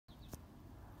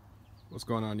What's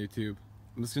going on YouTube?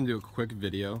 I'm just going to do a quick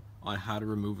video on how to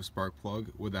remove a spark plug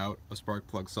without a spark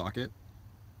plug socket.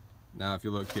 Now if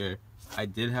you look here, I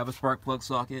did have a spark plug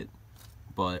socket,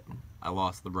 but I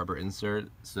lost the rubber insert,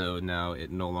 so now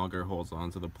it no longer holds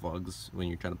on to the plugs when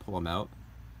you're trying to pull them out.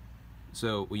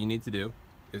 So what you need to do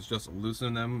is just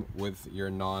loosen them with your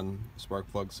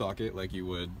non-spark plug socket like you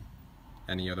would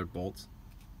any other bolt.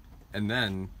 And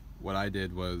then what I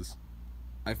did was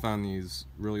I found these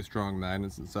really strong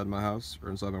magnets inside my house or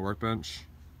inside my workbench,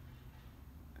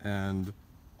 and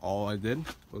all I did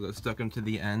was I stuck them to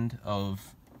the end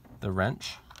of the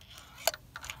wrench.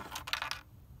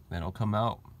 Then it'll come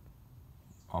out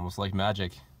almost like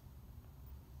magic.